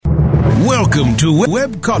Welcome to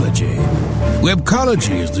Webcology.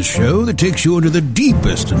 Webcology is the show that takes you into the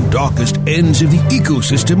deepest and darkest ends of the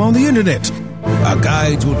ecosystem on the internet. Our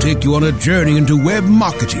guides will take you on a journey into web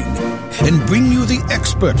marketing and bring you the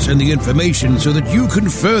experts and the information so that you can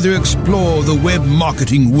further explore the web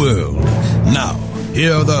marketing world. Now,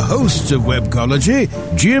 here are the hosts of Webcology,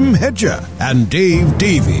 Jim Hedger and Dave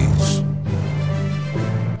Davies.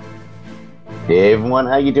 Hey everyone,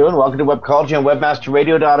 how you doing? Welcome to Webcology on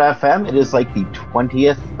WebmasterRadio.fm. It is like the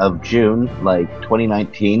 20th of June, like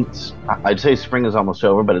 2019. I'd say spring is almost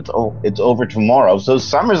over, but it's over tomorrow, so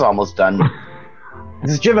summer's almost done.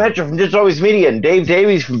 This is Jim Hedger from Digital Always Media and Dave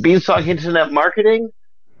Davies from Beanstalk Internet Marketing.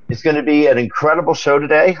 It's going to be an incredible show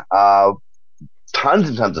today. Tons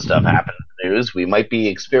and tons of stuff happened in the news. We might be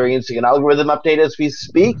experiencing an algorithm update as we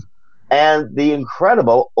speak. And the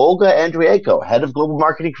incredible Olga Andrienko, head of global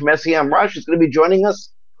marketing from SEMrush, is going to be joining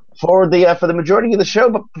us for the majority of the show.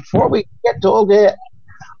 But before we get to Olga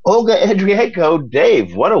Andrienko,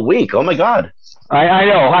 Dave, what a week! Oh my God! I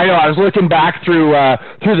know. I was looking back through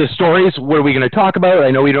the stories. What are we going to talk about?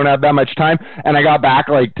 I know we don't have that much time, and I got back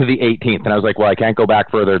like to the 18th, and I was like, well, I can't go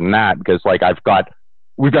back further than that because like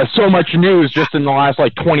we've got so much news just in the last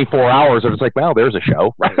like 24 hours. I was like, well, there's a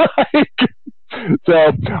show.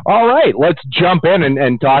 So, all right, let's jump in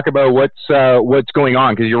and talk about what's going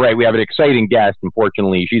on, because you're right, we have an exciting guest.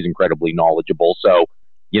 Unfortunately, she's incredibly knowledgeable. So,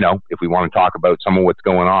 if we want to talk about some of what's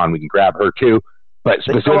going on, we can grab her too. But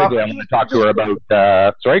specifically, I want to talk to her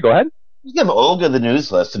about. Sorry, go ahead. You give Olga the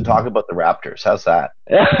news list and talk about the Raptors. How's that?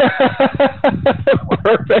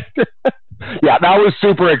 Perfect. Yeah, that was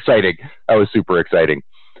super exciting.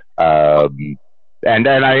 And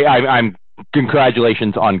I'm.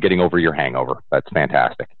 Congratulations on getting over your hangover. That's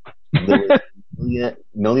fantastic. There were 1.5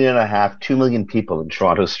 million, 2 million people in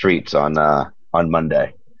Toronto streets on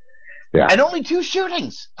Monday. Yeah. And only 2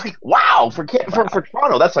 shootings. Like, wow, for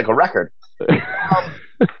Toronto, that's like a record.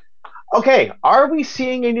 Okay, are we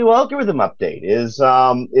seeing a new algorithm update?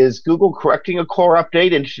 Is Google correcting a core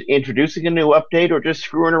update and introducing a new update, or just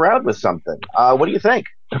screwing around with something? What do you think?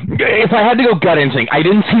 If I had to go gut instinct, I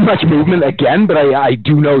didn't see much movement again, but I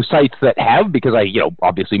do know sites that have, because I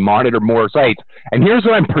obviously monitor more sites. And here's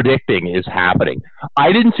what I'm predicting is happening.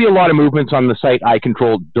 I didn't see a lot of movements on the site I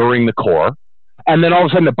controlled during the core, and then all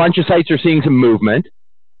of a sudden a bunch of sites are seeing some movement,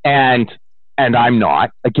 and I'm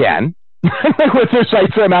not again. With their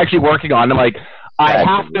sites that I'm actually working on, I'm like, I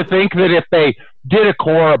have to think that if they did a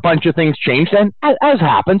core, a bunch of things changed, and as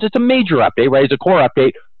happens, it's a major update, right? It's a core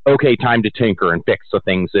update. Okay, time to tinker and fix the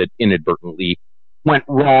things that inadvertently went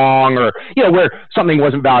wrong, or where something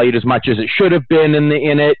wasn't valued as much as it should have been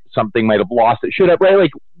in it. Something might have lost it should have, right? Like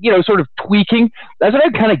sort of tweaking. That's what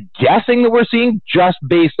I'm kind of guessing that we're seeing, just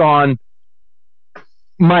based on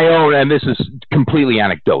my own, and this is completely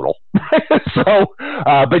anecdotal. So,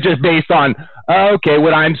 but just based on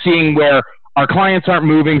what I'm seeing, where our clients aren't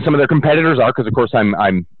moving, some of their competitors are, because of course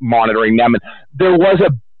I'm monitoring them, and there was a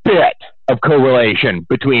bit of correlation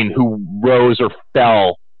between who rose or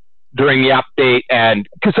fell during the update, and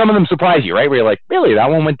because some of them surprise you, right? Where you're like, really, that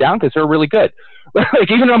one went down because they're really good. Like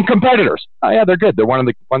even on competitors, oh yeah, they're good. They're one of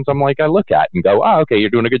the ones I'm like, I look at and go, oh, okay, you're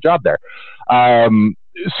doing a good job there.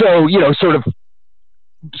 So sort of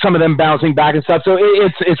some of them bouncing back and stuff. So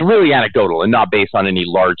it's really anecdotal and not based on any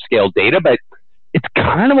large scale data, but it's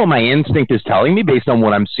kind of what my instinct is telling me based on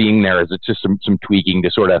what I'm seeing there. Is it's just some tweaking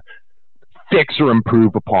to sort of fix or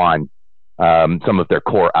improve upon some of their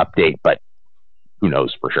core update, but who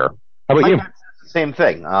knows for sure. How about you? Same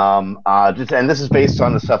thing. And this is based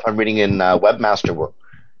on the stuff I'm reading in Webmaster World.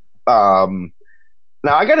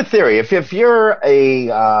 Now I got a theory. If you're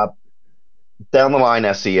a down the line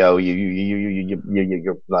SEO,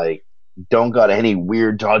 you're like don't got any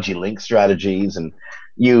weird dodgy link strategies, and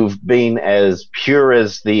you've been as pure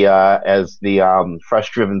as the fresh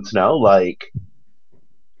driven snow. Like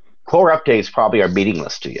core updates probably are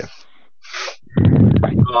meaningless to you.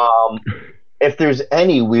 If there's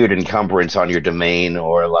any weird encumbrance on your domain,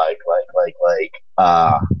 or like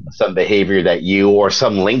some behavior that you or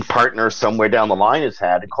some link partner somewhere down the line has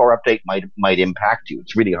had, a core update might impact you.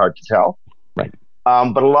 It's really hard to tell. Right.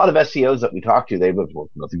 But a lot of SEOs that we talk to, they've like, well,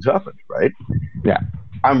 nothing's happened, right? Yeah.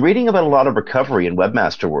 I'm reading about a lot of recovery in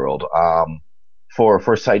Webmaster World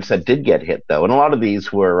for sites that did get hit, though. And a lot of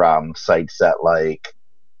these were sites that like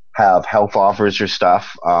have health offers or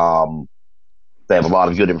stuff. They have a lot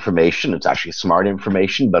of good information. It's actually smart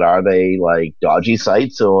information, but are they like dodgy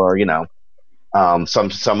sites, or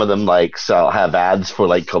some of them like have ads for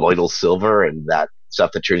like colloidal silver and that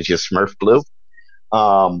stuff that turns you Smurf blue,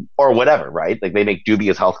 or whatever, right? Like they make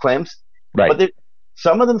dubious health claims, right? But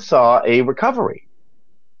some of them saw a recovery.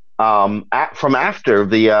 from after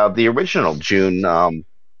the original June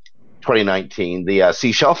 2019, the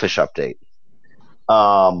Sea Shellfish update.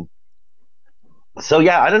 So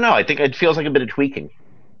yeah, I don't know. I think it feels like a bit of tweaking.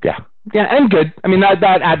 Yeah, and good. I mean,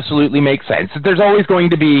 that absolutely makes sense. There's always going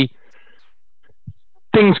to be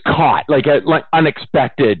things caught, like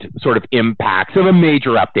unexpected sort of impacts of a major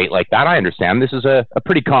update like that. I understand this is a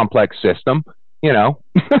pretty complex system, you know.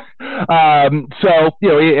 So, you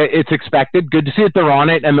know, it's expected. Good to see that they're on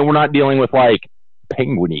it, and that we're not dealing with like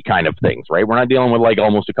penguin-y kind of things, right? We're not dealing with like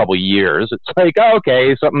almost a couple of years. It's like, oh,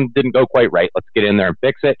 okay, something didn't go quite right. Let's get in there and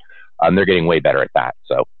fix it. They're getting way better at that.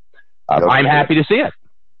 So I'm happy to see it.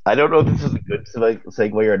 I don't know if this is a good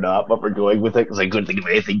segue or not, but we're going with it because I couldn't think of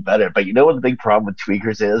anything better. But you know what the big problem with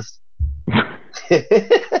tweakers is?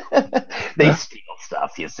 They steal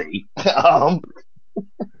stuff, you see.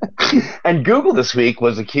 And Google this week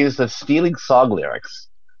was accused of stealing song lyrics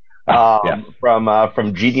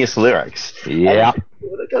from Genius Lyrics. Yeah.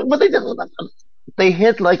 And what they did, they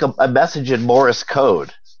hid like a message in Morse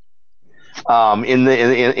code in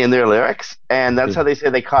their lyrics, and that's how they say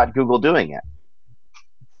they caught Google doing it.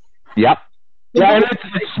 Yep. Yeah, and it's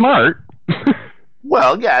smart.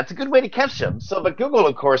 Well, yeah, it's a good way to catch them. So, but Google,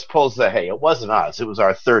 of course, pulls the, hey, it wasn't us. It was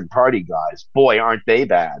our third-party guys. Boy, aren't they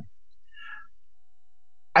bad.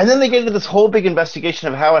 And then they get into this whole big investigation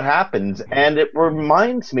of how it happens, and it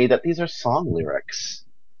reminds me that these are song lyrics.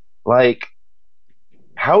 Like,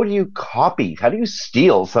 how do you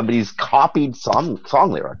steal somebody's copied song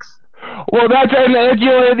lyrics? Well, and you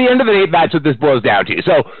know, at the end of the day, that's what this boils down to.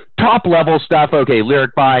 So, top level stuff, okay,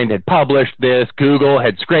 LyricFind had published this, Google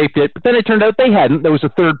had scraped it, but then it turned out they hadn't. There was a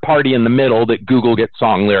third party in the middle that Google gets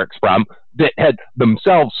song lyrics from that had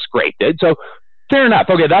themselves scraped it. So, fair enough.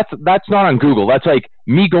 Okay, that's not on Google. That's like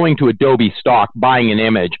me going to Adobe Stock, buying an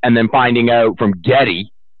image, and then finding out from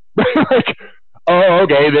Getty, like, oh,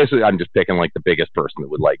 okay, I'm just picking like the biggest person that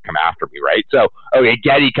would like come after me, right? So, okay,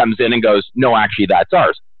 Getty comes in and goes, no, actually, that's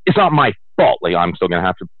ours. It's not my fault. Like, I'm still going to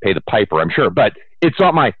have to pay the piper, I'm sure, but it's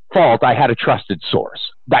not my fault. I had a trusted source.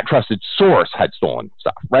 That trusted source had stolen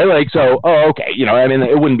stuff, right? Like, so, oh, okay, you know, I mean,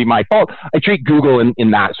 it wouldn't be my fault. I treat Google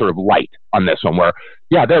in that sort of light on this one where,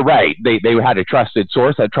 yeah, they're right. They had a trusted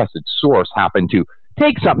source. That trusted source happened to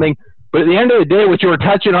take something, but at the end of the day, what you were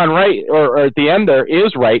touching on right, or at the end there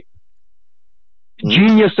is right,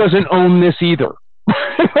 Genius doesn't own this either.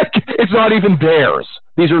 It's not even theirs.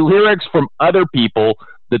 These are lyrics from other people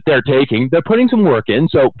that they're taking. They're putting some work in,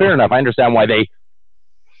 so fair enough. I understand why they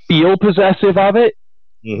feel possessive of it.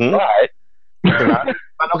 Mm-hmm. But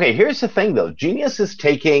okay, here's the thing, though. Genius is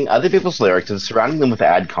taking other people's lyrics and surrounding them with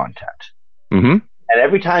ad content. Mm-hmm. And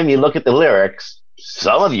every time you look at the lyrics,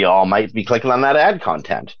 some of y'all might be clicking on that ad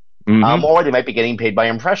content. Mm-hmm. Or they might be getting paid by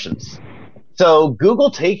impressions. So Google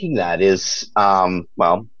taking that is,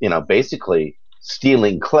 basically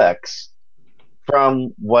stealing clicks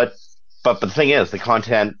from what. But the thing is, the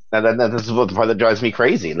content, and this is the part that drives me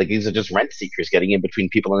crazy. Like, these are just rent seekers getting in between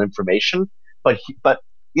people and information. But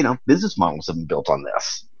you know, business models have been built on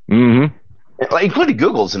this. Mm-hmm. Including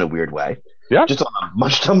Google's in a weird way. Yeah. Just on a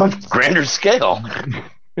much grander scale.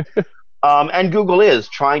 And Google is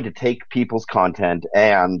trying to take people's content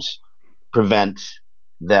and prevent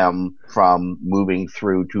them from moving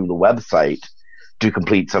through to the website to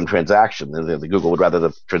complete some transaction. The Google would rather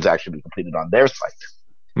the transaction be completed on their site.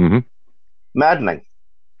 Mm-hmm. Maddening.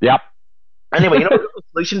 Yep. Anyway, you know what the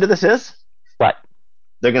solution to this is? What?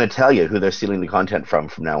 They're going to tell you who they're stealing the content from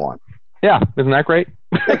now on. Yeah, isn't that great?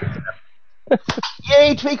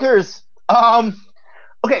 Yay, tweakers!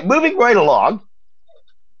 Okay, moving right along.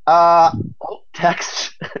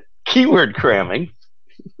 Text keyword cramming.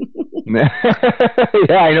 Yeah,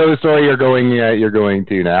 I know the story you're going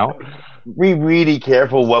to now. Be really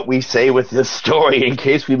careful what we say with this story in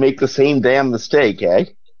case we make the same damn mistake, eh?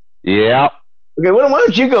 Yeah. Okay, why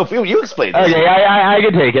don't you go? You explain this. Okay, I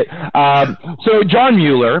can take it. So John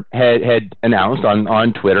Mueller had announced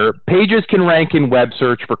on Twitter, pages can rank in web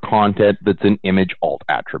search for content that's an image alt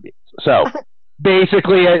attribute. So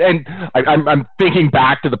basically, and I'm thinking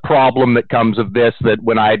back to the problem that comes of this, that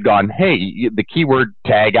when I had gone, hey, the keyword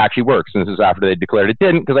tag actually works. And this is after they declared it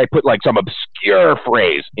didn't, because I put like some obscure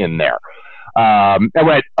phrase in there. I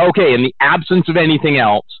went, okay, in the absence of anything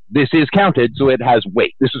else, this is counted, so it has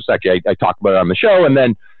weight. This is actually, I talked about it on the show, and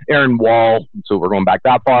then Aaron Wall, so we're going back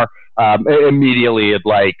that far, immediately had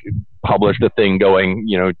like published a thing going,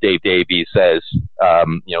 you know, Dave Davies says,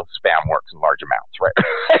 spam works in large amounts, right?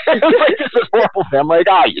 It was like, this is horrible. I'm like,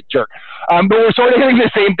 you jerk. But we're sort of hitting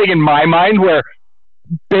the same thing in my mind, where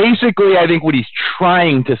basically I think what he's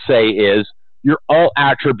trying to say is your alt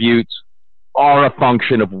attributes are a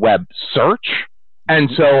function of web search, And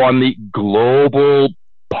so on the global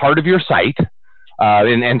part of your site,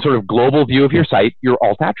 and sort of global view of your site, your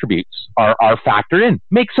alt attributes are factored in.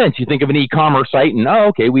 Makes sense. You think of an e-commerce site and,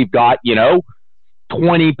 okay, we've got,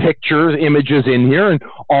 20 pictures, images in here, and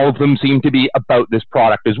all of them seem to be about this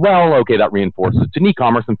product as well. Okay, that reinforces it's an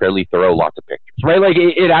e-commerce and fairly thorough, lots of pictures, right? Like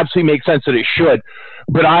it absolutely makes sense that it should.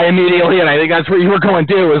 But I immediately, and I think that's what you were going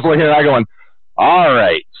to do, is looking at that going, all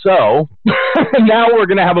right, so now we're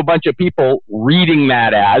going to have a bunch of people reading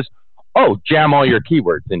that as, jam all your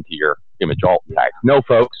keywords into your image alt tag. No,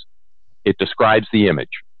 folks, it describes the image.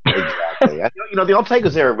 Exactly. The alt tag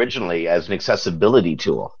was there originally as an accessibility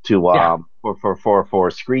tool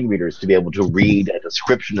for screen readers to be able to read a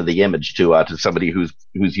description of the image to somebody who's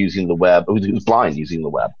using the web, who's blind using the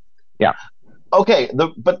web. Yeah. Okay.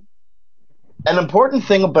 But an important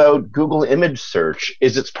thing about Google image search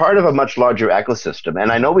is it's part of a much larger ecosystem.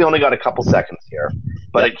 And I know we only got a couple seconds here,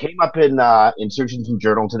 but it came up in Search Engine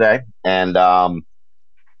Journal today. And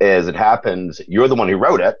as it happens, you're the one who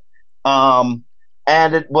wrote it.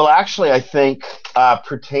 And it will actually, I think,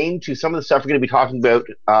 pertain to some of the stuff we're going to be talking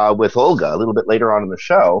about with Olga a little bit later on in the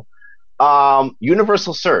show.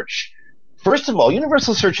 Universal search. First of all,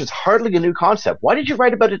 universal search is hardly a new concept. Why did you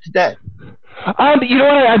write about it today? You know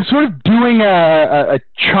what? I'm sort of doing a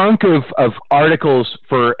chunk of articles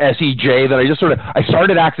for SEJ that I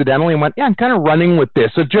started accidentally and went, I'm kind of running with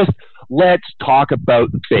this. So just let's talk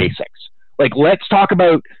about the basics. Like, let's talk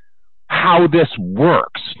about how this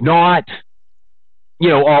works, not,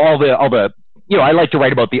 all the, I like to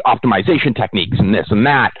write about the optimization techniques and this and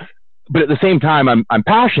that. But at the same time, I'm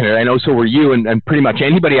passionate. I know so are you, and pretty much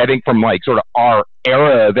anybody, I think, from like sort of our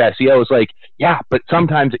era of SEO is like, yeah, but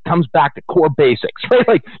sometimes it comes back to core basics, right?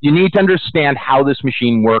 Like, you need to understand how this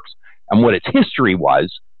machine works and what its history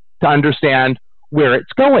was to understand where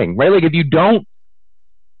it's going, right? Like, if you don't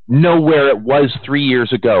know where it was 3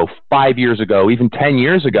 years ago, 5 years ago, even 10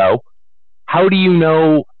 years ago, how do you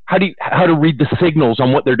know how to read the signals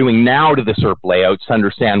on what they're doing now to the SERP layouts to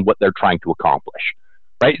understand what they're trying to accomplish?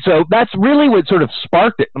 Right. So that's really what sort of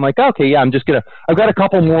sparked it. I'm like, okay, yeah, I've got a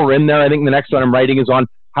couple more in there. I think the next one I'm writing is on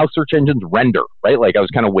how search engines render, right? Like, I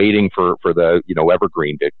was kind of waiting for the,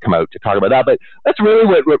 Evergreen to come out to talk about that, but that's really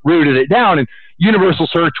what rooted it down. And universal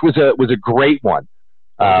search was a great one.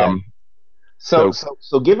 Okay. So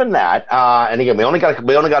given that, and again, we only got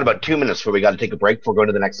about 2 minutes before we got to take a break before going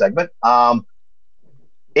to the next segment.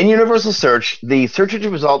 In universal search, the search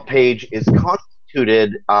engine result page is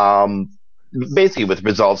constituted, basically with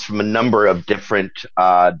results from a number of different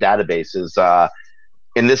databases,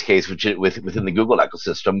 in this case, within the Google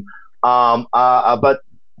ecosystem. But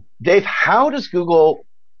Dave, how does Google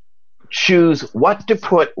choose what to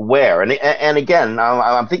put where? And again,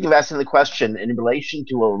 I'm thinking of asking the question in relation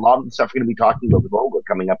to a lot of the stuff we're going to be talking about with Olga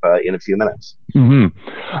coming up in a few minutes. Mm-hmm.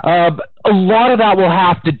 A lot of that will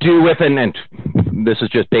have to do with, and this is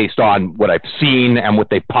just based on what I've seen and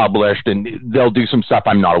what they've published, and they'll do some stuff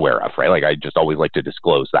I'm not aware of, right? Like, I just always like to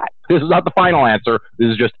disclose that. This is not the final answer.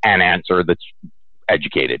 This is just an answer that's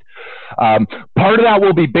educated. Part of that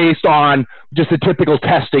will be based on just the typical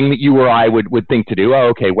testing that you or I would think to do.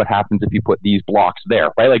 Okay, what happens if you put these blocks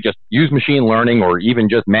there, right? Like, just use machine learning or even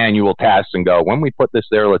just manual tests and go, when we put this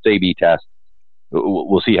there, let's A/B test.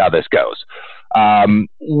 We'll see how this goes.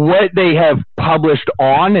 What they have published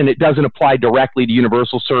on, and it doesn't apply directly to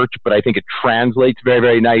universal search, but I think it translates very,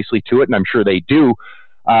 very nicely to it, and I'm sure they do,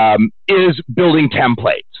 is building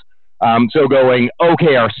templates. So going,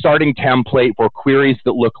 okay, our starting template for queries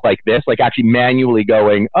that look like this, like actually manually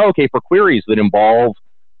going, okay, for queries that involve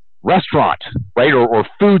restaurant, right, or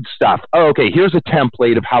food stuff. Okay, here's a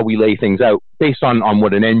template of how we lay things out based on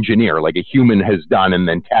what an engineer, like a human, has done and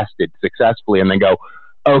then tested successfully, and then go,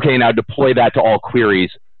 okay, now deploy that to all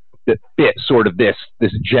queries that fit sort of this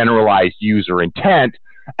generalized user intent,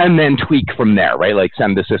 and then tweak from there, right? Like,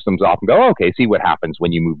 send the systems off and go, okay, see what happens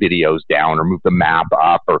when you move videos down or move the map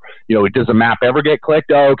up, or, does a map ever get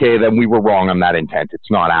clicked? Oh, okay, then we were wrong on that intent.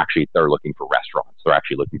 It's not actually, they're looking for restaurants. They're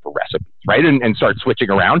actually looking for recipes, right? And start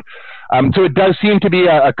switching around. So it does seem to be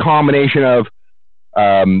a combination of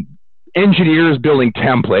engineers building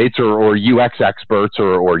templates or UX experts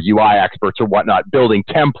or UI experts or whatnot, building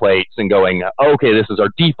templates and going, okay, this is our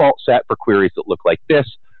default set for queries that look like this,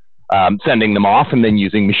 sending them off, and then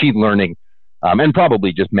using machine learning and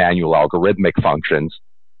probably just manual algorithmic functions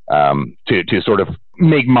to sort of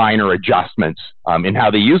make minor adjustments in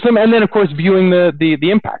how they use them. And then, of course, viewing the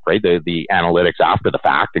impact, right? The analytics after the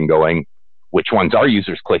fact and going, which ones are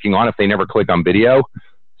users clicking on? If they never click on video,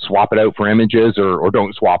 swap it out for images, or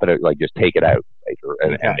don't swap it out, like just take it out, right,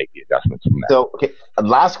 and make the adjustments from there. So, okay,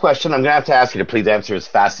 last question. I'm going to have to ask you to please answer as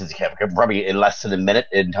fast as you can. We're probably in less than a minute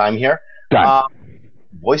in time here.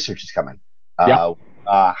 Voice search is coming.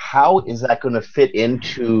 How is that going to fit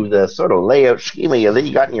into the sort of layout schema that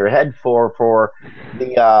you got in your head for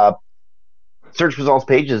the search results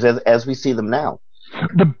pages as we see them now?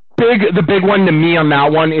 The big one to me on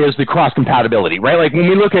that one is the cross compatibility, right? Like when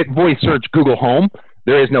we look at voice search Google Home,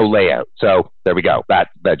 there is no layout. So there we go. That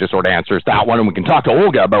just sort of answers that one, and we can talk to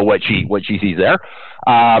Olga about what she sees there.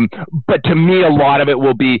 But to me, a lot of it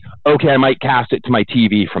will be, okay, I might cast it to my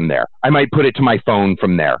TV from there. I might put it to my phone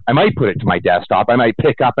from there. I might put it to my desktop. I might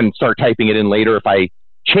pick up and start typing it in later if I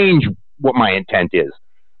change what my intent is.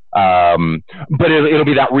 But it'll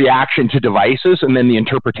be that reaction to devices and then the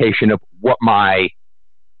interpretation of what my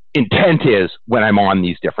intent is when I'm on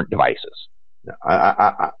these different devices.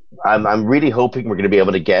 I'm really hoping we're going to be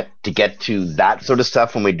able to get to that sort of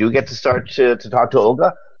stuff when we do get to start to talk to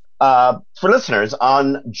Olga. For listeners,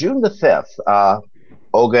 on June the 5th,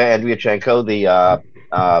 Olga Andriachenko,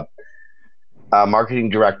 the marketing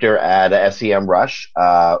director at SEMrush,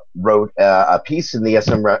 wrote a piece in the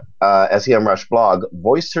SEMrush blog,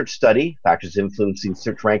 Voice Search Study, Factors Influencing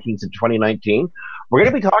Search Rankings in 2019. We're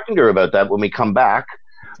going to be talking to her about that when we come back.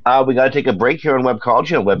 We got to take a break here on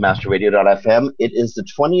Webcology on webmasterradio.fm. It is the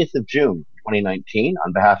 20th of June, 2019.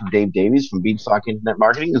 On behalf of Dave Davies from Beanstalk Internet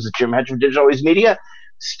Marketing, this is Jim Hedger from Digital Always Media.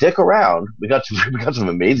 Stick around. We got some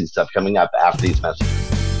amazing stuff coming up after these messages.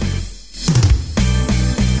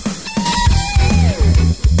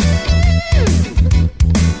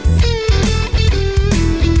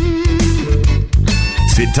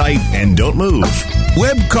 Sit tight and don't move.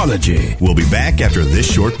 Webcology. We'll be back after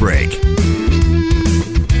this short break.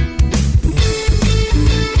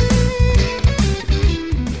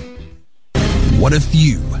 What if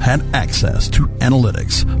you had access to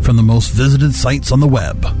analytics from the most visited sites on the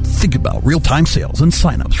web? Think about real-time sales and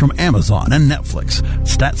signups from Amazon and Netflix,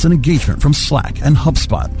 stats and engagement from Slack and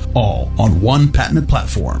HubSpot, all on one patented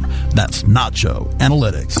platform. That's Nacho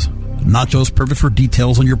Analytics. Nacho's perfect for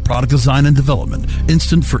details on your product design and development,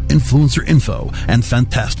 instant for influencer info, and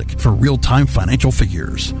fantastic for real-time financial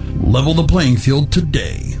figures. Level the playing field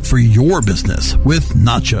today for your business with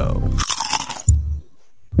Nacho.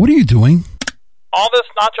 What are you doing? All this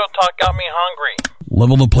nacho talk got me hungry.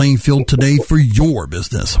 Level the playing field today for your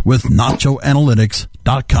business with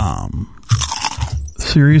NachoAnalytics.com.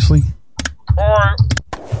 Seriously?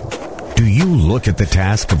 Do you look at the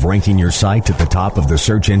task of ranking your site at the top of the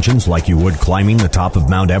search engines like you would climbing the top of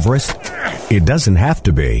Mount Everest? It doesn't have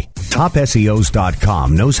to be.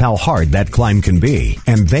 TopSEOs.com knows how hard that climb can be,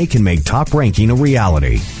 and they can make top ranking a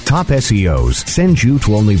reality. Top SEOs sends you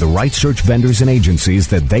to only the right search vendors and agencies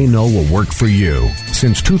that they know will work for you.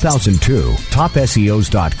 Since 2002,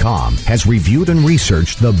 TopSEOs.com has reviewed and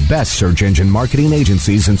researched the best search engine marketing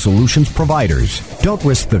agencies and solutions providers. Don't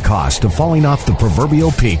risk the cost of falling off the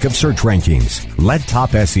proverbial peak of search rankings. Let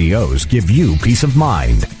Top SEOs give you peace of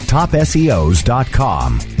mind.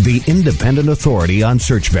 TopSEOs.com, the independent authority on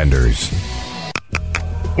search vendors.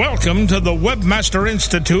 Welcome to the Webmaster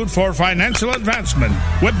Institute for Financial Advancement,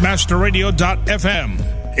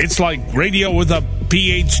 webmasterradio.fm. It's like radio with a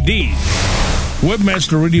PhD.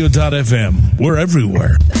 Webmasterradio.fm. We're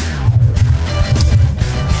everywhere.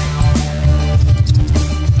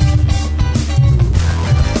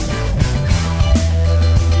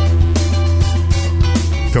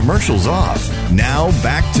 Commercials off. Now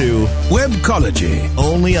back to Webcology.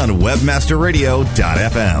 Only on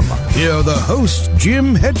webmasterradio.fm. Here are the hosts,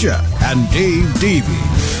 Jim Hedger and Dave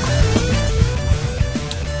Davies.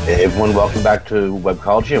 Hey everyone, welcome back to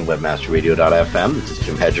Webcology on webmasterradio.fm. This is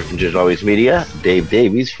Jim Hedger from Digital Always Media, Dave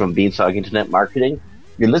Davies from Beanstalk Internet Marketing.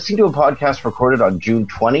 You're listening to a podcast recorded on June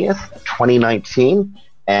 20th, 2019,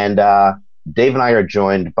 and Dave and I are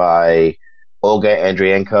joined by Olga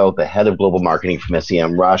Andriachenko, the head of global marketing from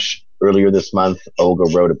SEMrush. Earlier this month, Olga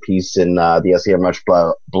wrote a piece in the SEMrush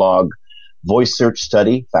blog, Voice Search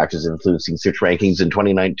Study, Factors Influencing Search Rankings in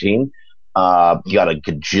 2019. You got a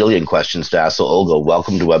gajillion questions to ask, so Olga,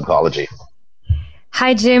 welcome to Webcology.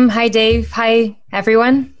 Hi, Jim. Hi, Dave. Hi,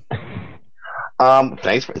 everyone.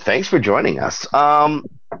 Thanks for joining us. Head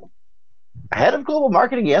of global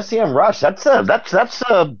marketing, SEMrush. That's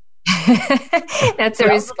That's a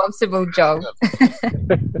responsible job.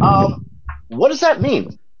 What does that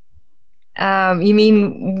mean? You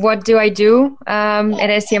mean, what do I do at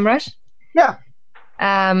SEMrush? Yeah.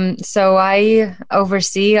 So I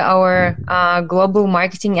oversee our global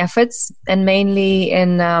marketing efforts, and mainly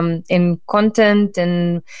in content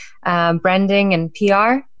and branding and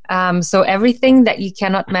PR. So everything that you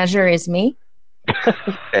cannot measure is me.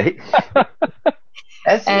 Okay.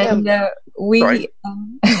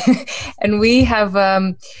 And we have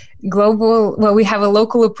global. Well, we have a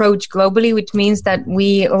local approach globally, which means that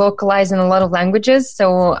we localize in a lot of languages.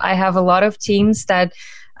 So I have a lot of teams that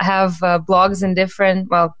have blogs in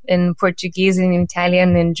in Portuguese, in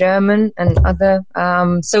Italian, in German, and other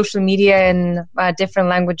social media in different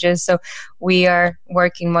languages. So we are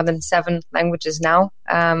working more than 7 languages now,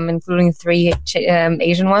 including 3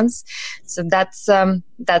 Asian ones. So that's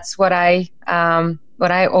what I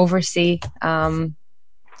oversee.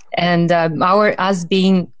 And us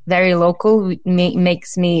being very local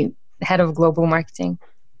makes me head of global marketing.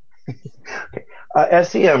 Okay.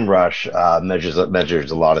 SEMrush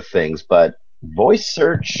measures a lot of things, but voice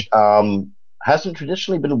search hasn't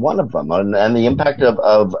traditionally been one of them, and the impact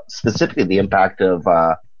of specifically the impact of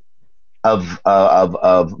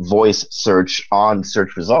voice search on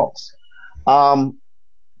search results.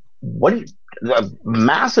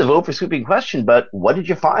 Massive oversweeping question, but what did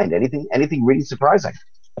you find? Anything really surprising?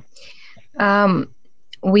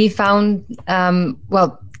 We found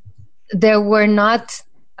there were not.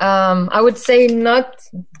 I would say not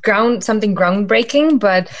something groundbreaking,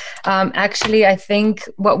 but actually I think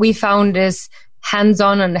what we found is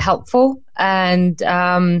hands-on and helpful, and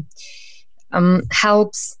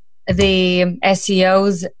helps the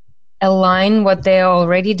SEOs align what they're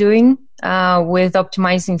already doing with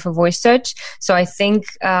optimizing for voice search. So I think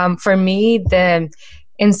for me, the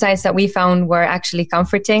insights that we found were actually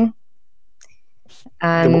comforting.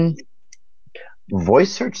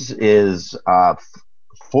 Voice search is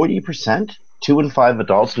 40%, 2 in 5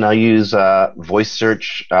 adults now use voice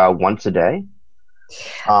search once a day.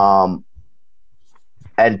 And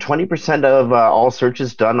 20% of all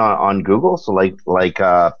searches done on Google. So like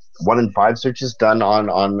 1 in 5 searches done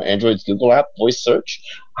on Android's Google app, voice search.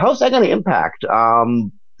 How's that going to impact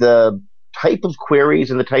the type of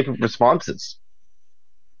queries and the type of responses?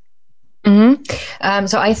 Mm-hmm.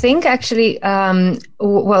 So I think actually,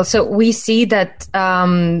 so we see that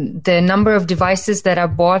the number of devices that are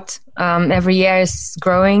bought every year is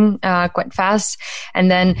growing quite fast,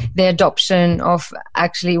 and then the adoption of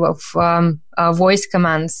voice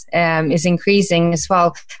commands is increasing as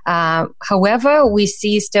well. However, we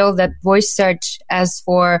see still that voice search, as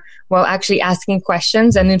for actually asking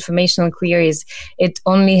questions and informational queries, it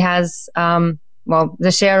only has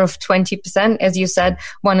the share of 20%, as you said,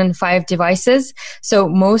 1 in 5 devices. So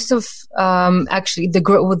most of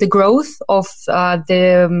the growth of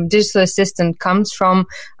the digital assistant comes from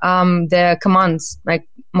the commands, like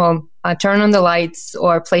turn on the lights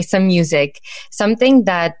or play some music, something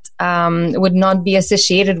that would not be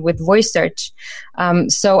associated with voice search.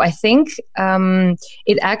 So I think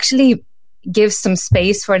it actually gives some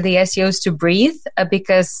space for the SEOs to breathe,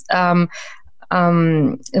 because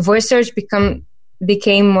voice search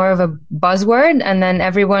became more of a buzzword, and then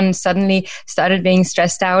everyone suddenly started being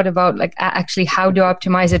stressed out about actually how to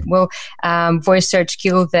optimize it. Will voice search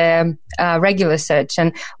kill the regular search?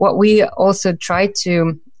 And what we also try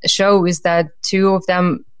to show is that 2 of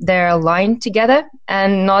them, they're aligned together,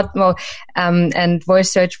 and and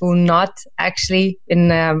voice search will not actually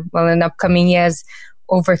in upcoming years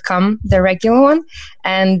overcome the regular one,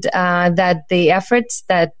 and that the efforts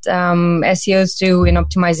that SEOs do in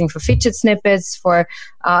optimizing for featured snippets, for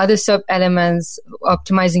other sub elements,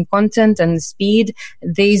 optimizing content and speed,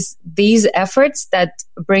 these efforts that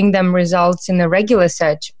bring them results in the regular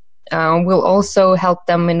search will also help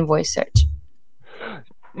them in voice search.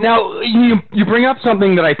 Now, you bring up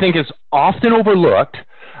something that I think is often overlooked,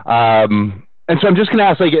 and so I'm just going to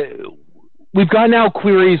ask, we've got now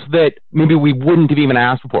queries that maybe we wouldn't have even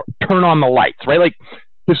asked before. Turn on the lights, right?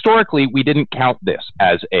 Historically, we didn't count this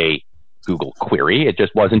as a Google query. It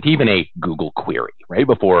just wasn't even a Google query, right?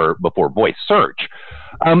 Before voice search.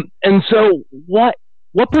 And so what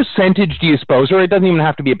percentage do you suppose, or it doesn't even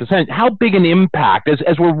have to be a percentage, how big an impact,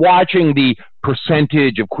 as we're watching the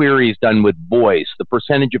percentage of queries done with voice, the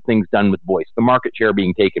percentage of things done with voice, the market share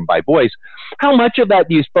being taken by voice, how much of that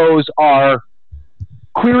do you suppose are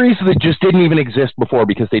queries that just didn't even exist before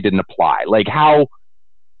because they didn't apply? How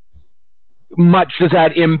much does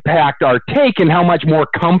that impact our take, and how much more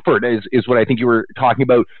comfort is what I think you were talking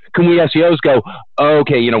about? Can we SEOs go,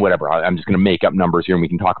 okay, whatever, I'm just going to make up numbers here and we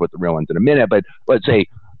can talk about the real ones in a minute, but let's say,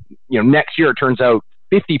 next year it turns out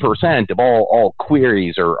 50% of all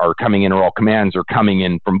queries are coming in, or all commands are coming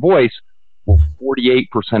in from voice. Well,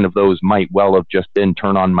 48% of those might well have just been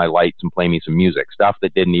turn on my lights and play me some music, stuff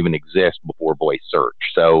that didn't even exist before voice search.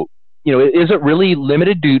 So, is it really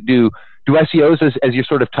limited? Do SEOs, as you're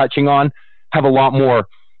sort of touching on, have a lot more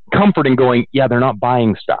comfort in going, yeah, they're not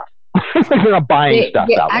buying stuff. They're not buying stuff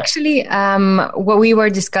that way. Actually, what we were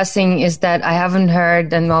discussing is that I haven't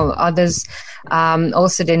heard, and others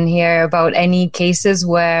also didn't hear about any cases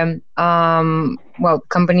where,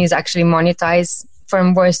 companies actually monetize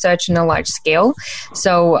from voice search on a large scale.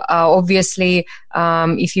 So obviously,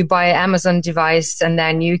 if you buy an Amazon device and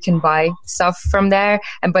then you can buy stuff from there,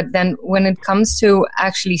 but then when it comes to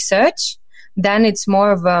actually search, then it's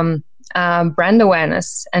more of brand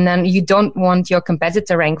awareness, and then you don't want your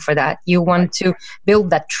competitor rank for that. You want to build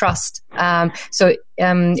that trust. So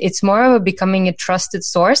it's more of becoming a trusted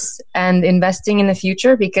source and investing in the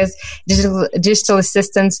future, because digital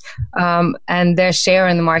assistants and their share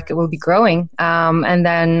in the market will be growing. And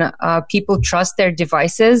then people trust their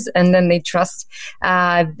devices, and then they trust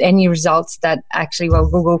any results that actually,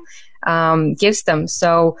 Google gives them.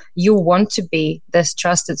 So you want to be this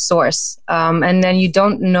trusted source. And then you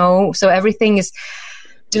don't know. So everything is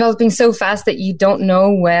developing so fast that you don't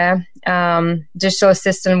know where digital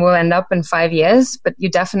assistant will end up in 5 years, but you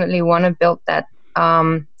definitely want to build that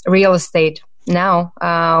real estate now,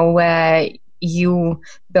 where you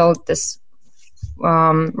build this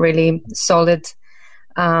really solid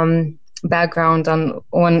background on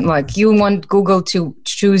like you want Google to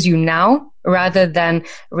choose you now, rather than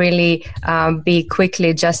really be quickly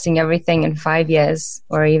adjusting everything in 5 years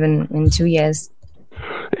or even in 2 years.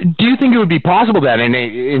 Do you think it would be possible then,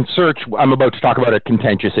 in search, I'm about to talk about a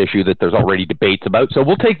contentious issue that there's already debates about, so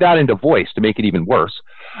we'll take that into voice to make it even worse.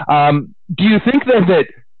 Do you think then that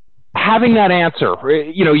having that answer,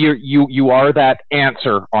 you are that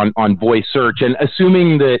answer on voice search, and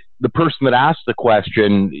assuming that the person that asked the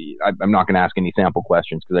question, I'm not going to ask any sample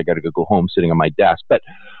questions because I got a Google Home sitting on my desk, but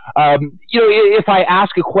if I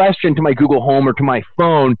ask a question to my Google Home or to my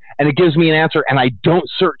phone and it gives me an answer and I don't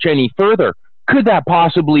search any further, could that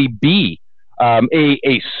possibly be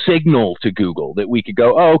a signal to Google that we could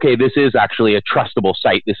go, oh, okay, this is actually a trustable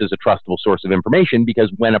site, this is a trustable source of information,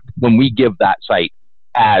 because when we give that site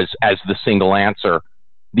as the single answer,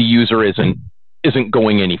 the user isn't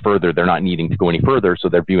going any further. They're not needing to go any further, so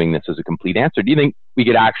they're viewing this as a complete answer. Do you think we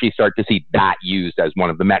could actually start to see that used as one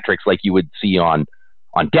of the metrics, like you would see on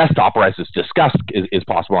desktop, or as is discussed is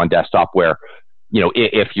possible on desktop, where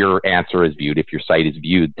if your answer is viewed, if your site is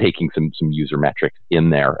viewed, taking some user metrics in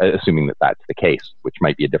there, assuming that that's the case, which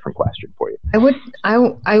might be a different question for you.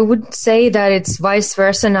 I would say that it's vice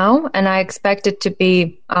versa now, and I expect it to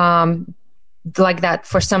be like that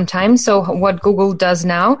for some time. So what Google does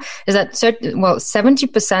now is that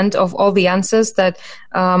 70% of all the answers that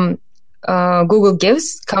Google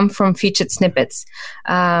gives come from featured snippets,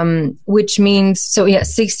 which means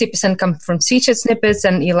 60% come from featured snippets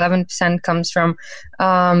and 11% comes from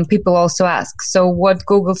people also ask. So what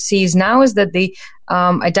Google sees now is that they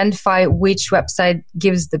identify which website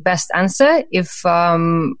gives the best answer. If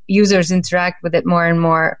users interact with it more and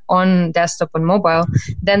more on desktop and mobile,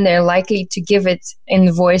 then they're likely to give it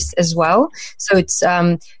in voice as well. So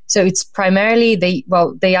it's primarily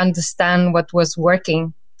they understand what was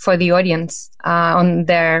working for the audience on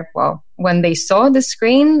their, when they saw the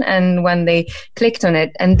screen and when they clicked on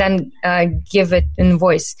it, and then give it in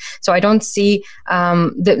voice. So I don't see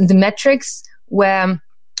the metrics where,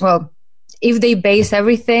 if they base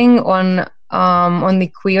everything on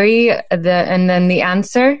the query and then the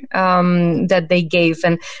answer that they gave,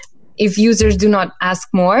 and if users do not ask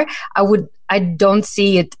more, I don't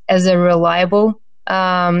see it as a reliable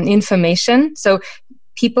information. So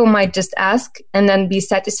people might just ask and then be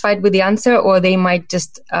satisfied with the answer, or they might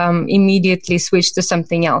just immediately switch to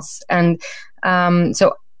something else. And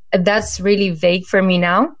so that's really vague for me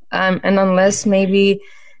now. And unless maybe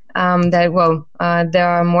there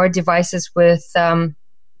are more devices with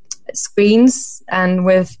screens and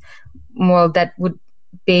with that would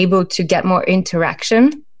be able to get more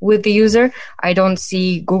interaction with the user, I don't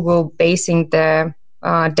see Google basing their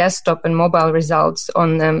desktop and mobile results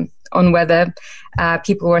on whether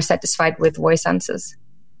people were satisfied with voice answers.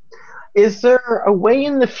 Is there a way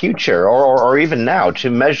in the future, or even now, to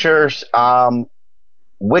measure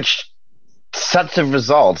which sets of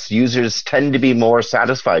results users tend to be more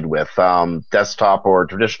satisfied with, desktop or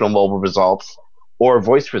traditional mobile results, or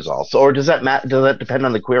voice results, or does that depend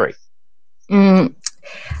on the query?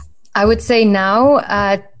 I would say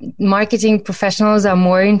now marketing professionals are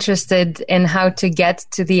more interested in how to get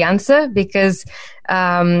to the answer, because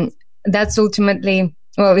that's ultimately,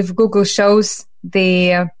 if Google shows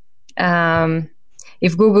if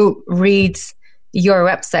Google reads your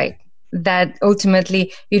website, that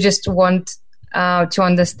ultimately you just want to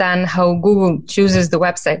understand how Google chooses the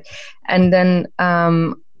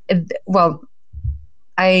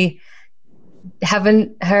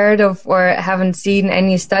haven't heard of or haven't seen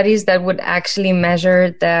any studies that would actually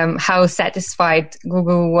measure how satisfied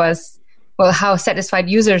Google was, well, how satisfied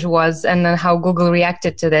users was, and then how Google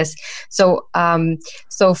reacted to this. So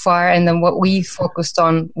far, and then what we focused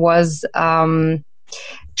on was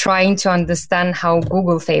trying to understand how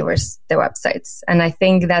Google favors the websites. And I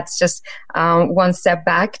think that's just one step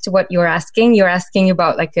back to what you're asking. You're asking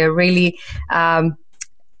about like a really,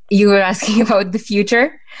 you were asking about the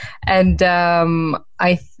future. And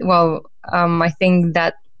I think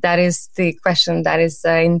that is the question that is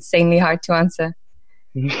insanely hard to answer.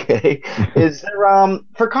 Okay. Is there,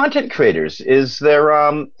 for content creators, is there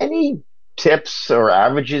any tips or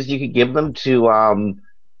averages you could give them to,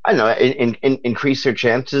 I don't know, increase their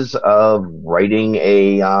chances of writing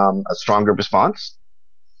a stronger response?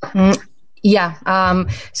 Yeah.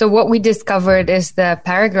 So what we discovered is the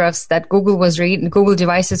paragraphs that Google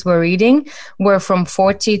devices were reading were from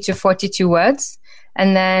 40 to 42 words.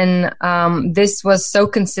 And then this was so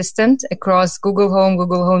consistent across Google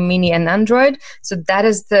Home Mini, and Android. So that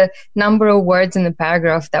is the number of words in the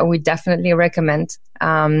paragraph that we definitely recommend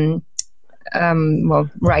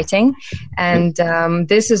writing. And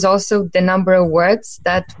this is also the number of words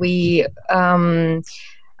that we found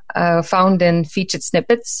in featured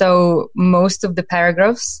snippets. So most of the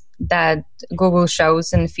paragraphs that Google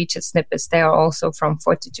shows in featured snippets, they are also from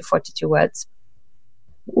 40 to 42 words.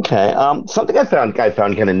 Okay. Something I found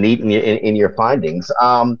kind of neat in your findings.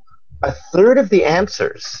 A third of the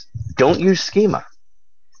answers don't use schema.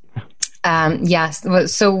 Yes.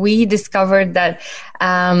 So we discovered that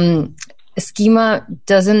schema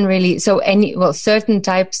doesn't really, certain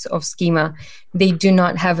types of schema, they do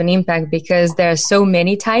not have an impact because there are so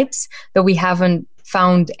many types that we haven't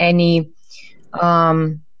found any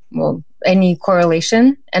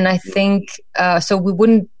correlation. And I think, so we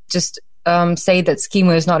wouldn't just say that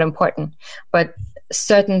schema is not important, but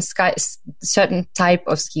certain type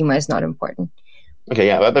of schema is not important. Okay,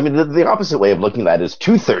 yeah. I mean, the opposite way of looking at that is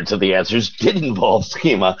 2/3 of the answers did involve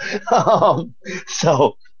schema.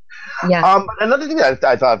 Yeah. Another thing that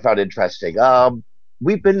I found interesting.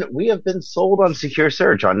 We have been sold on secure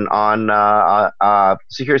search on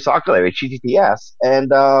secure Socklary, HTTPS,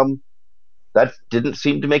 and that didn't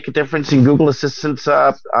seem to make a difference in Google Assistant's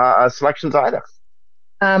selections either.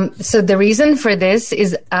 So the reason for this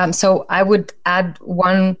is, so I would add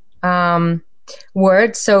one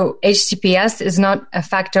word. So HTTPS is not a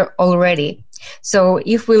factor already. So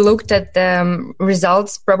if we looked at the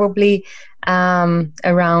results probably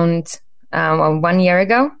around 1 year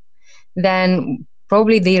ago, then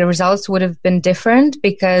probably the results would have been different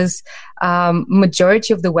because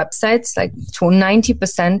majority of the websites, like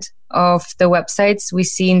 90% of the websites we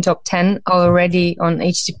see in top 10 are already on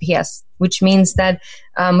HTTPS, which means that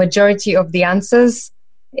majority of the answers,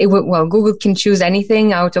 Google can choose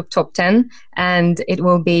anything out of top 10 and it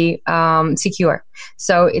will be secure.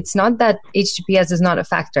 So it's not that HTTPS is not a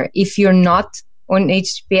factor. If you're not on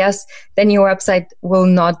HTTPS, then your website will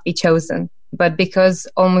not be chosen. But because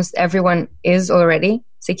almost everyone is already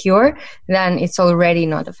secure, then it's already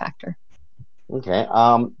not a factor. Okay.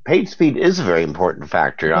 Page speed is a very important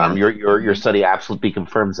factor. Yeah. Your study absolutely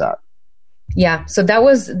confirms that. Yeah. So that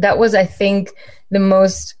was I think the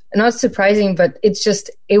most, not surprising, but it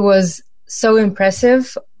was so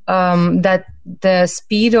impressive that the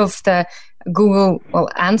speed of the Google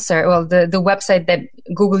answer, the website that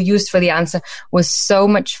Google used for the answer was so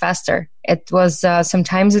much faster. It was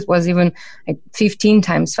sometimes it was even like 15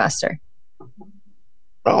 times faster.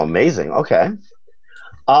 Oh, amazing. Okay.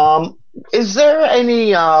 Is there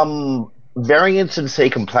any variance in, say,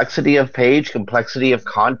 complexity of page, complexity of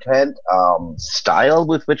content, style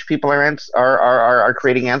with which people are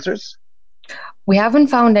creating answers? We haven't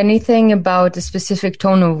found anything about a specific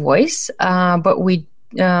tone of voice, but we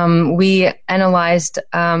analyzed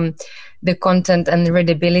the content and the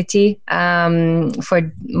readability on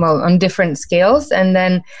different scales, and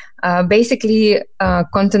then basically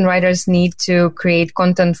content writers need to create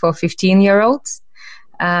content for 15-year-olds,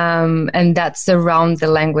 and that's around the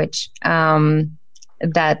language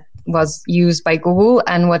that was used by Google.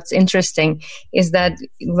 And what's interesting is that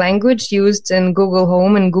language used in Google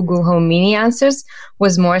Home and Google Home Mini answers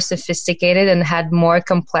was more sophisticated and had more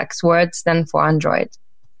complex words than for Android.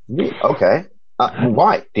 Okay.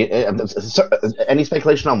 Why? Any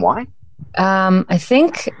speculation on why? I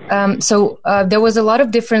think there was a lot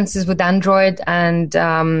of differences with Android and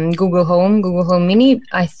Google Home Mini.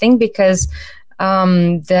 I think because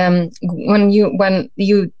when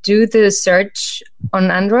you do the search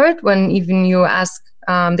on Android, when even you ask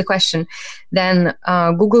the question, then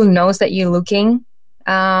Google knows that you're looking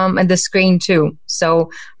at the screen too. So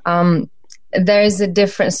there's a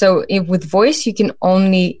difference. So with voice, you can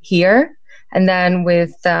only hear, and then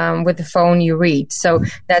with the phone, you read. So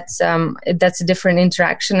that's a different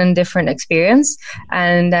interaction and different experience.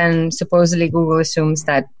 And then supposedly Google assumes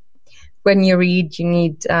that when you read, you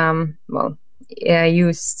need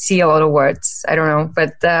you see a lot of words. I don't know,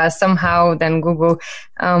 but somehow then Google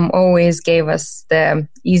always gave us the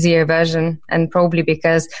easier version, and probably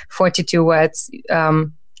because 42 words,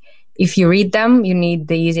 if you read them, you need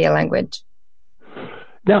the easier language.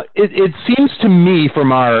 Now, it seems to me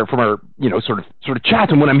from our sort of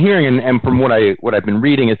chats and what I'm hearing and from what I've been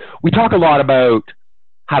reading is we talk a lot about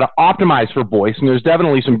how to optimize for voice, and there's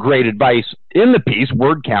definitely some great advice in the piece.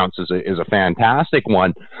 Word counts is a fantastic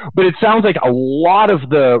one, but it sounds like a lot of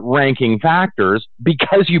the ranking factors,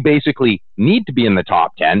 because you basically need to be in the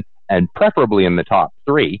top 10 and preferably in the top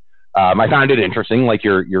 3. I found it interesting, like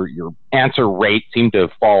your answer rate seemed to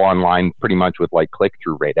fall on line pretty much with like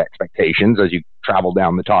click-through rate expectations as you travel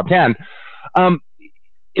down the top 10.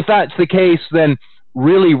 If that's the case, then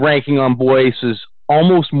really ranking on voice is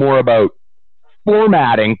almost more about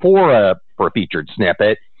formatting for a featured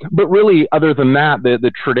snippet. But really, other than that,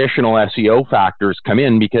 the traditional SEO factors come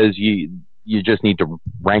in because you just need to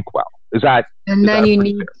rank well. And then you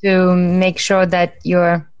need to make sure that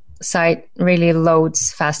your site really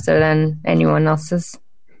loads faster than anyone else's.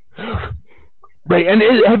 Right. And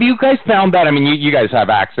have you guys found that? I mean, you guys have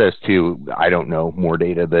access to, I don't know, more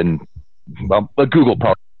data than, Google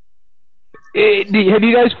probably. Have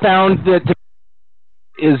you guys found that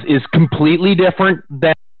is completely different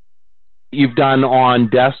than you've done on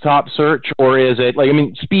desktop search? Or is it,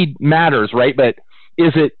 speed matters, right? But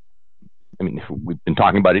is it, we've been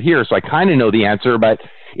talking about it here, so I kind of know the answer, but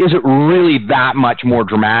is it really that much more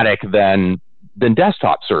dramatic than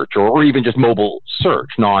desktop search or even just mobile search,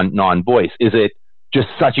 non-voice? Is it just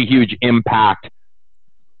such a huge impact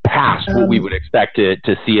past what we would expect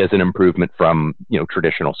to see as an improvement from,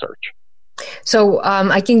 traditional search? So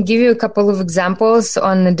I can give you a couple of examples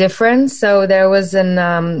on the difference. So there was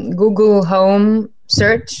an Google Home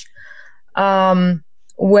search,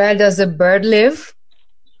 where does a bird live?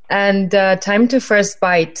 And time to first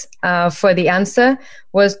byte for the answer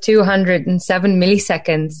was 207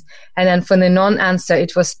 milliseconds. And then for the non-answer,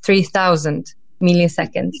 it was 3,000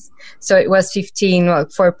 milliseconds. So it was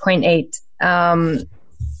 4.8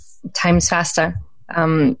 times faster.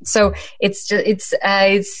 So it's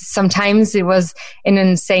sometimes it was an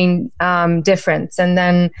insane difference. And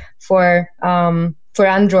then for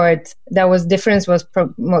Android, difference was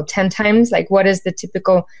 10 times. Like, what is the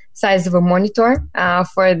typical size of a monitor?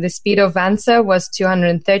 For the speed of answer was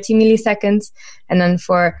 230 milliseconds, and then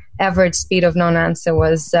for average speed of non-answer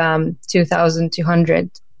was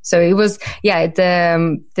 2,200. So it was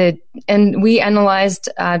and we analyzed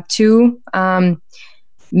two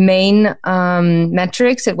main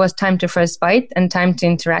metrics. It was time to first byte and time to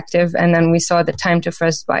interactive, and then we saw that time to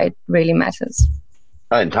first byte really matters.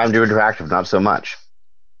 And time to interactive, not so much.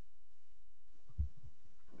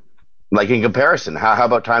 Like in comparison, how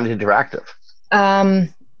about time to interactive?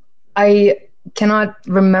 I cannot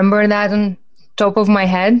remember that on top of my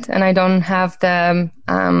head, and I don't have the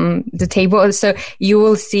table. So you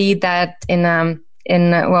will see that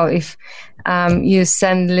if you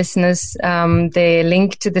send listeners the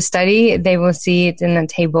link to the study, they will see it in a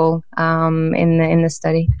table in the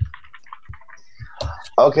study.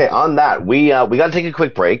 Okay, on that, we got to take a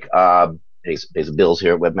quick break. Pay some bills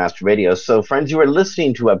here at Webmaster Radio. So, friends, you are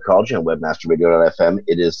listening to Webcology on WebmasterRadio.fm.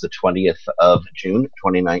 It is the 20th of June,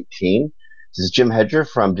 2019. This is Jim Hedger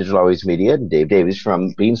from Digital Always Media and Dave Davies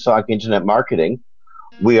from Beanstalk Internet Marketing.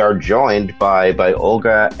 We are joined by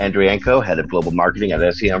Olga Andrienko, Head of Global Marketing at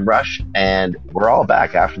SEMrush, and we're all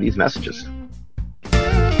back after these messages.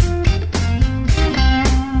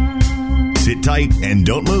 Sit tight and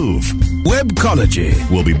don't move. Webcology.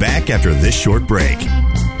 We'll be back after this short break.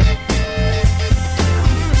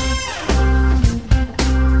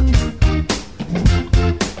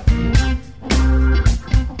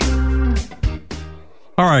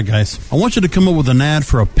 All right, guys, I want you to come up with an ad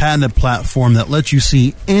for a patented platform that lets you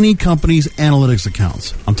see any company's analytics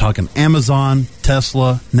accounts. I'm talking Amazon,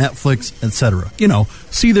 Tesla, Netflix, etc.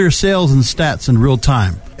 See their sales and stats in real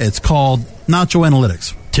time. It's called Nacho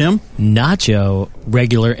Analytics. Tim? Nacho,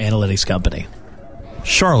 regular analytics company.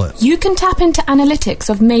 Charlotte? You can tap into analytics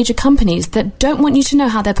of major companies that don't want you to know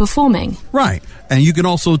how they're performing. Right. And you can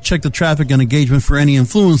also check the traffic and engagement for any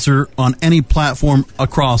influencer on any platform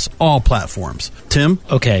across all platforms. Tim?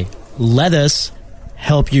 Okay, let us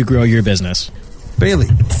help you grow your business. Bailey.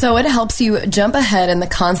 So it helps you jump ahead in the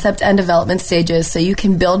concept and development stages so you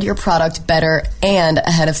can build your product better and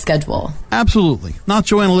ahead of schedule. Absolutely.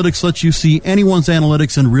 Nacho Analytics lets you see anyone's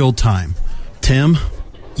analytics in real time. Tim?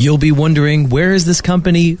 You'll be wondering, where has this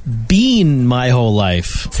company been my whole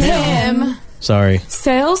life? Tim. Sorry.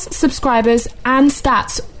 Sales, subscribers, and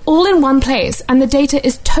stats all in one place, and the data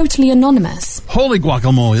is totally anonymous. Holy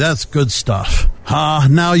guacamole, that's good stuff.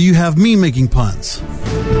 Now you have me making puns.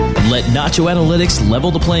 Let Nacho Analytics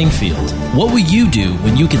level the playing field. What will you do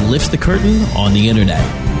when you can lift the curtain on the internet?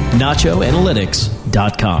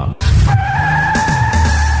 NachoAnalytics.com.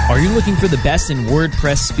 Are you looking for the best in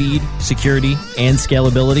WordPress speed, security, and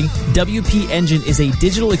scalability? WP Engine is a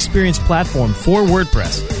digital experience platform for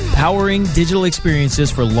WordPress, powering digital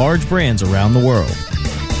experiences for large brands around the world.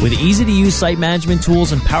 With easy-to-use site management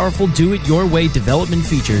tools and powerful do-it-your-way development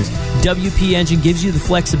features, WP Engine gives you the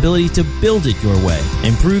flexibility to build it your way.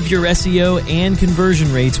 Improve your SEO and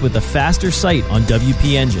conversion rates with a faster site on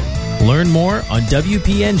WP Engine. Learn more on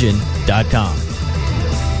WPEngine.com.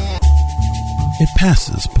 It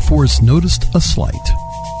passes before it's noticed a slight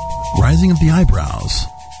rising of the eyebrows,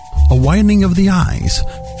 a widening of the eyes.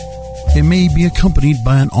 It may be accompanied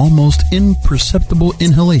by an almost imperceptible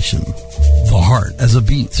inhalation. The heart as a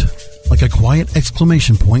beat, like a quiet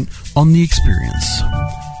exclamation point on the experience.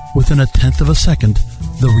 Within a tenth of a second,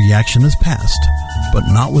 the reaction is passed, but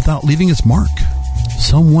not without leaving its mark.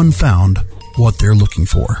 Someone found what they're looking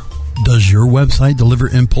for. Does your website deliver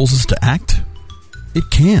impulses to act? It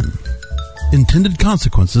can. Intended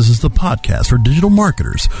Consequences is the podcast for digital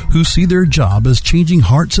marketers who see their job as changing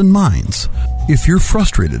hearts and minds. If you're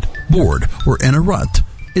frustrated, bored, or in a rut,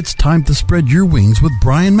 it's time to spread your wings with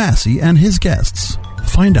Brian Massey and his guests.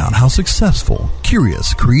 Find out how successful,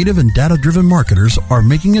 curious, creative, and data-driven marketers are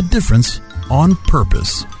making a difference on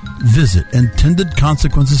purpose. Visit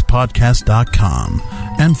IntendedConsequencesPodcast.com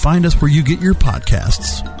and find us where you get your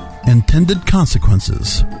podcasts. Intended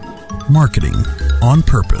Consequences. Marketing on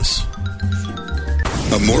purpose.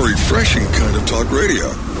 A more refreshing kind of talk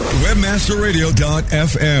radio.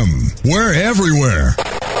 WebmasterRadio.fm. We're everywhere.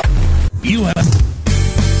 You have...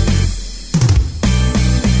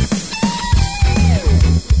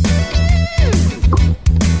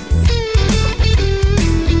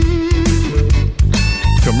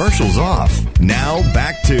 Commercials off. Now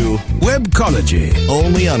back to Webcology.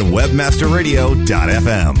 Only on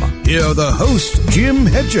WebmasterRadio.fm. Here are the hosts, Jim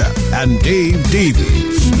Hedger and Dave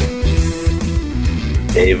Davies.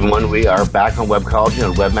 Hey everyone, we are back on Webcology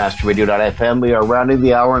on WebmasterRadio.fm. We are rounding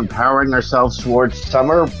the hour and powering ourselves towards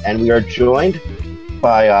summer, and we are joined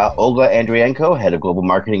by Olga Andrienko, Head of Global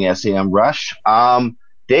Marketing at SEMrush.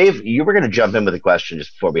 Dave, you were going to jump in with a question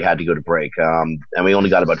just before we had to go to break, and we only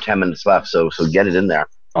got about 10 minutes left, so get it in there.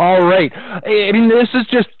 All right. I mean, this is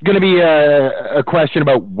just going to be a question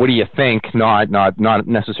about what do you think, not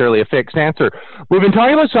necessarily a fixed answer. We've been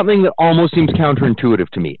talking about something that almost seems counterintuitive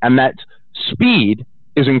to me, and that's speed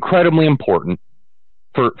is incredibly important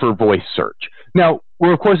for voice search. Now,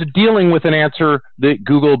 we're, of course, dealing with an answer that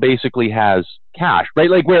Google basically has cached, right?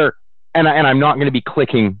 Like where, and I'm not going to be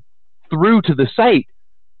clicking through to the site.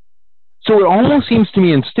 So it almost seems to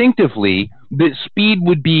me instinctively that speed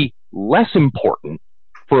would be less important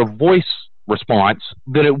for a voice response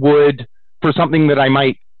than it would for something that I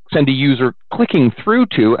might send a user clicking through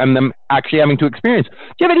to and them actually having to experience. Do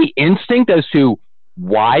you have any instinct as to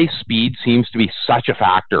why speed seems to be such a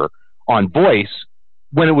factor on voice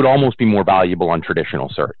when it would almost be more valuable on traditional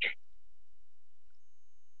search?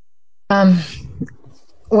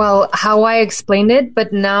 Well, how I explained it,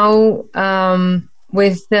 but now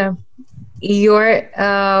with your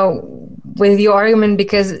argument,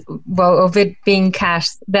 because of it being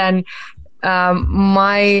cached, then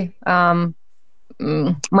my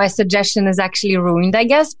suggestion is actually ruined, I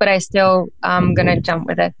guess, but I still gonna jump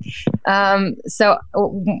with it. So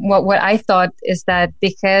what I thought is that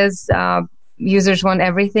because users want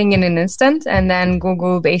everything in an instant, and then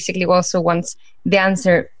Google basically also wants the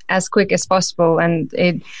answer as quick as possible, and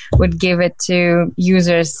it would give it to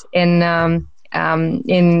users in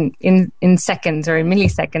seconds or in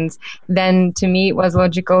milliseconds, then to me it was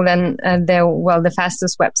logical then the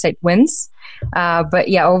fastest website wins. But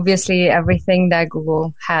yeah, obviously everything that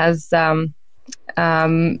Google has, they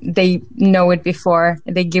know it before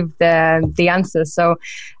they give the answer. So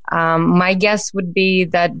my guess would be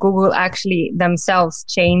that Google actually themselves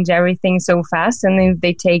change everything so fast, and if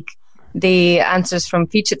they take the answers from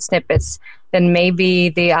featured snippets, then maybe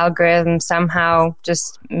the algorithm somehow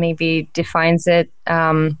just maybe defines it.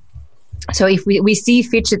 So if we see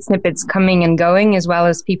featured snippets coming and going, as well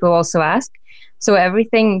as people also ask, so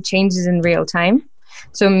everything changes in real time.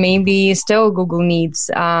 So maybe still Google needs,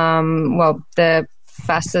 the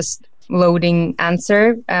fastest loading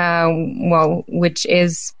answer, which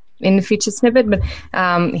is in the featured snippet. But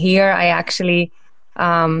here I actually,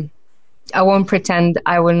 I won't pretend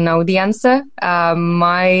I will know the answer.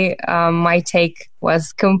 My take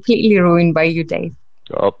was completely ruined by you, Dave.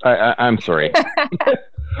 Oh, I'm sorry.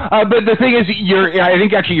 But the thing is, I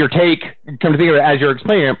think actually your take, come to think of it, as you're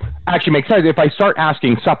explaining it, actually makes sense. If I start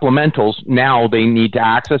asking supplementals, now they need to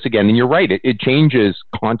access again. And you're right, it changes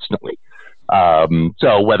constantly.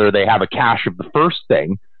 So whether they have a cache of the first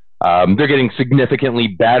thing, they're getting significantly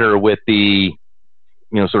better with the,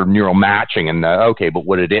 sort of neural matching and but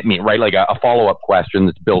what did it mean, right? Like a follow-up question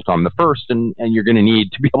that's built on the first, and you're going to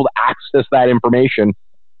need to be able to access that information,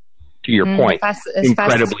 to your point,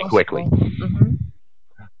 incredibly quickly. Mm-hmm.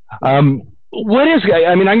 I'm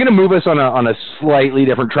going to move us on a slightly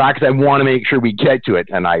different track because I want to make sure we get to it.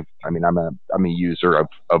 And I'm a user of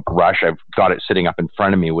Rush. I've got it sitting up in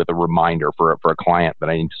front of me with a reminder for a client that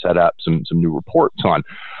I need to set up some new reports on.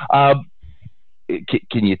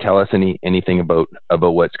 Can you tell us anything about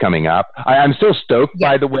what's coming up? I'm still stoked,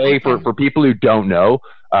 by the way, for people who don't know.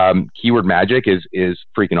 Keyword Magic is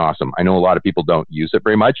freaking awesome. I know a lot of people don't use it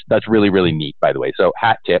very much. That's really, really neat, by the way. So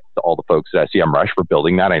hat tip to all the folks at SEMrush for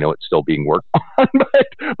building that. I know it's still being worked on, but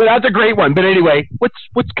that's a great one. But anyway,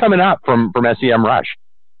 what's coming up from SEMrush?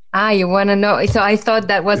 You want to know? So I thought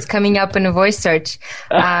that was coming up in a voice search.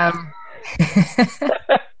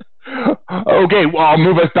 Okay, well, I'll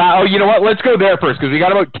move us back. Oh, you know what? Let's go there first because we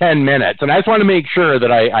got about 10 minutes. And I just want to make sure that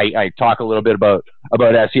I talk a little bit about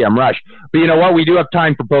SEMrush. But you know what? We do have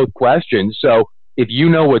time for both questions. So if you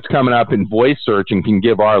know what's coming up in voice search and can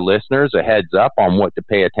give our listeners a heads up on what to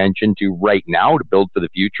pay attention to right now to build for the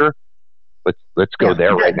future, let's go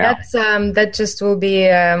there right now. That just will be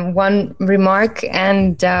one remark.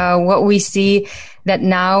 And what we see that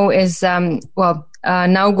now is, now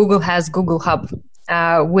Google has Google Hub.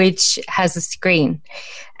 Which has a screen.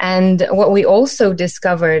 And what we also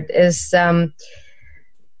discovered is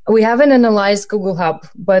we haven't analyzed Google Hub,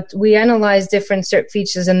 but we analyzed different SERP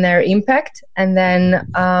features and their impact. And then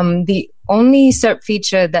the only SERP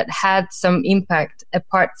feature that had some impact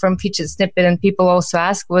apart from featured snippet, and people also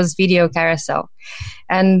asked, was video carousel.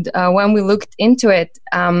 And when we looked into it,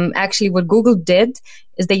 actually what Google did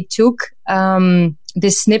is they took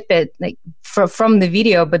this snippet from the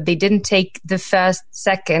video, but they didn't take the first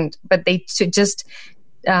second, but they just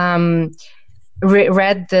read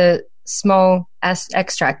the small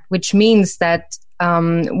extract, which means that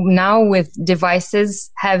now with devices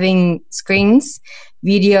having screens,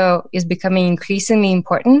 video is becoming increasingly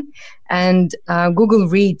important, and Google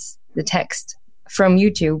reads the text from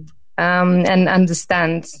YouTube and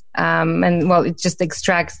understands, it just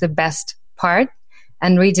extracts the best part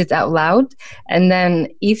and reads it out loud. And then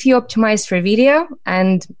if you optimize for video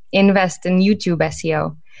and invest in YouTube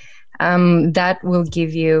SEO, that will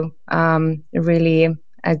give you really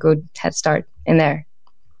a good head start in there.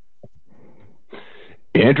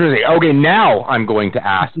 Interesting. Okay, now I'm going to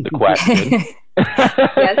ask the question.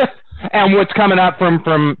 Yes. And what's coming up from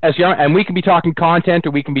SEO? And we can be talking content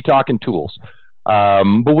or we can be talking tools. But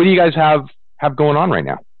what do you guys have going on right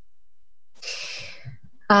now?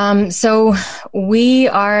 So we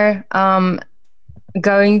are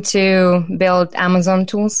going to build Amazon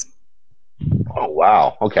tools. Oh,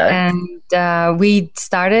 wow. Okay. And we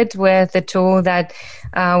started with a tool that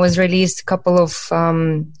was released a couple of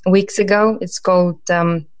weeks ago. It's called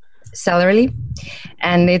Sellerly,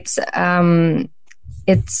 and it's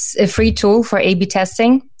a free tool for A/B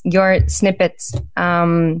testing your snippets.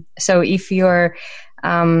 So if you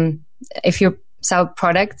sell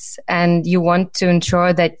products and you want to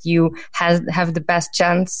ensure that you have the best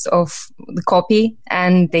chance of the copy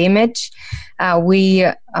and the image, we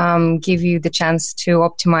give you the chance to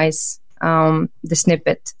optimize the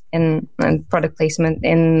snippet in product placement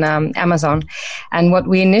in Amazon. And what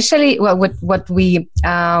we initially, what we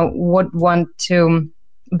would want to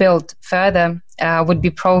build further would be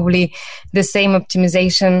probably the same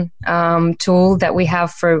optimization tool that we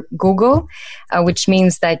have for Google, which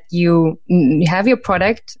means that you have your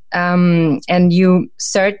product and you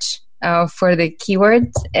search for the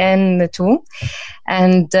keywords in the tool,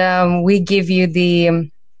 and we give you the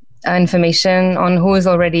information on who is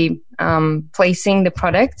already placing the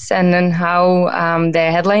products, and then how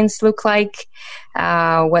their headlines look like,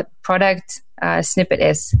 what product snippet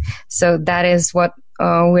is. So that is what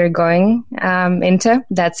we're going into.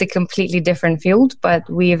 That's a completely different field, but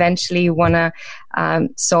we eventually want to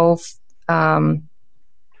solve the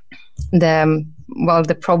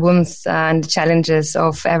problems and the challenges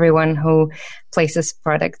of everyone who places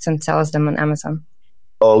products and sells them on Amazon.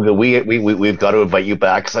 Olga, we've got to invite you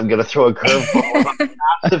back because I'm going to throw a curveball of a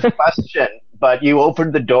massive question. But you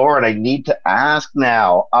opened the door, and I need to ask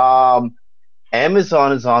now.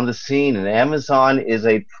 Amazon is on the scene, and Amazon is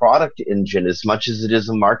a product engine as much as it is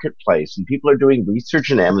a marketplace. And people are doing research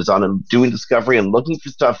in Amazon and doing discovery and looking for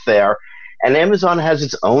stuff there. And Amazon has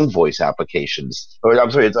its own voice applications,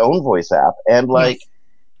 its own voice app. And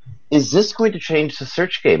is this going to change the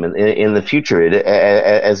search game in the future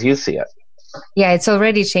as you see it? Yeah, it's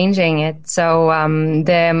already changing it. So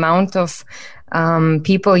the amount of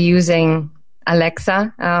people using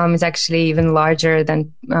Alexa is actually even larger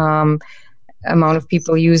than amount of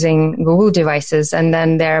people using Google devices, and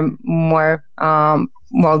then they're more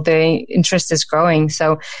the interest is growing.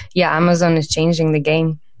 So yeah, Amazon is changing the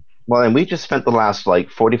game. Well, and we just spent the last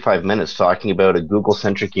 45 minutes talking about a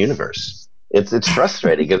Google-centric universe. It's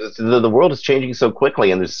frustrating because the world is changing so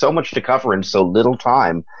quickly, and there's so much to cover in so little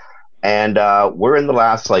time. And we're in the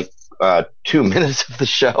last 2 minutes of the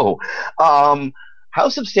show. How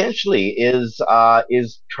substantially is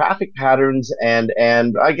traffic patterns and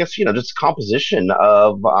I guess just composition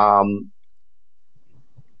of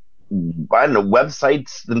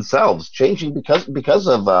websites themselves changing because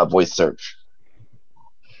of voice search?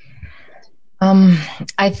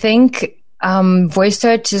 I think voice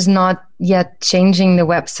search is not yet changing the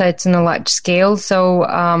websites on a large scale. So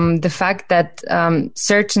the fact that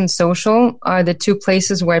search and social are the two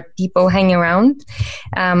places where people hang around,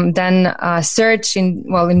 then search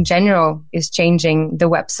in general is changing the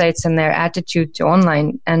websites and their attitude to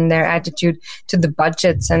online and their attitude to the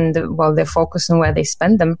budgets and their focus on where they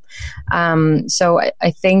spend them. So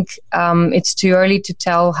I think it's too early to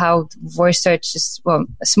tell how voice search is.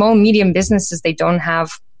 Small, medium businesses, they don't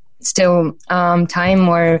have still time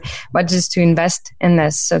or budgets to invest in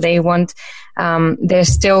this, so they want they're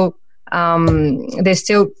still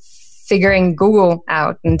figuring Google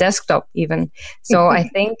out and desktop even. So I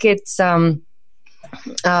think it's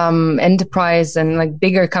enterprise and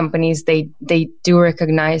bigger companies, they do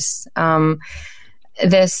recognize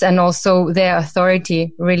this, and also their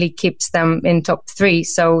authority really keeps them in top 3.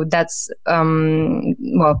 So that's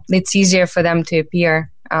it's easier for them to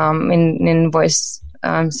appear in voice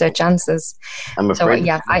search answers. I'm afraid.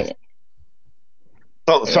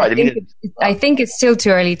 So, I think it's still too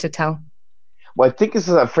early to tell. Well, I think this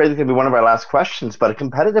is afraid it's going to be one of our last questions. But a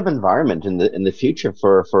competitive environment in the future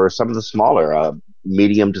for some of the smaller,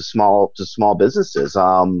 medium to small businesses.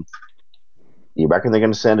 You reckon they're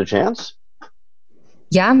going to stand a chance?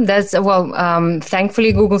 Yeah, that's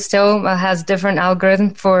thankfully Google still has different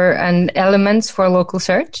algorithms and elements for local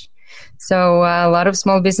search. So a lot of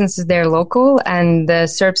small businesses, they're local, and the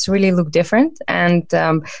SERPs really look different. And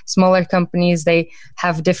smaller companies, they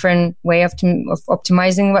have different way of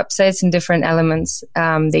optimizing websites and different elements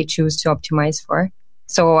they choose to optimize for.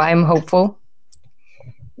 So I'm hopeful.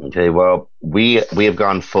 Okay, well, we have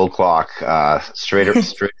gone full clock, straight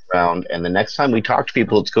around, and the next time we talk to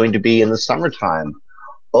people, it's going to be in the summertime.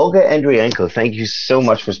 Olga Andrienko, thank you so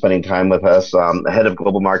much for spending time with us, head of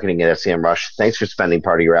global marketing at SEMrush. Thanks for spending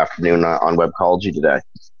part of your afternoon on Webcology today.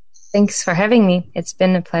 Thanks for having me. It's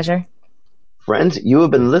been a pleasure. Friends, you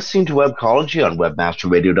have been listening to Webcology on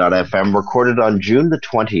webmasterradio.fm, recorded on June the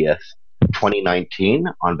 20th, 2019.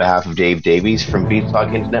 On behalf of Dave Davies from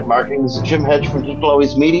Beanstalk Internet Marketing, this is Jim Hedge from Digital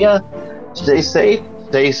Always Media. Stay safe,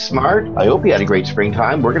 stay smart. I hope you had a great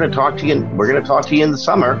springtime. We're going to talk to you in the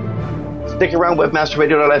summer. Stick around,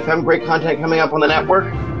 webmasterradio.fm. Great content coming up on the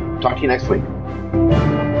network. Talk to you next week.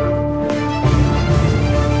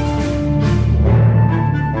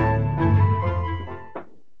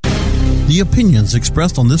 The opinions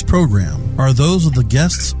expressed on this program are those of the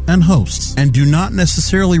guests and hosts and do not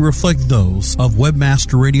necessarily reflect those of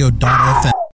webmasterradio.fm.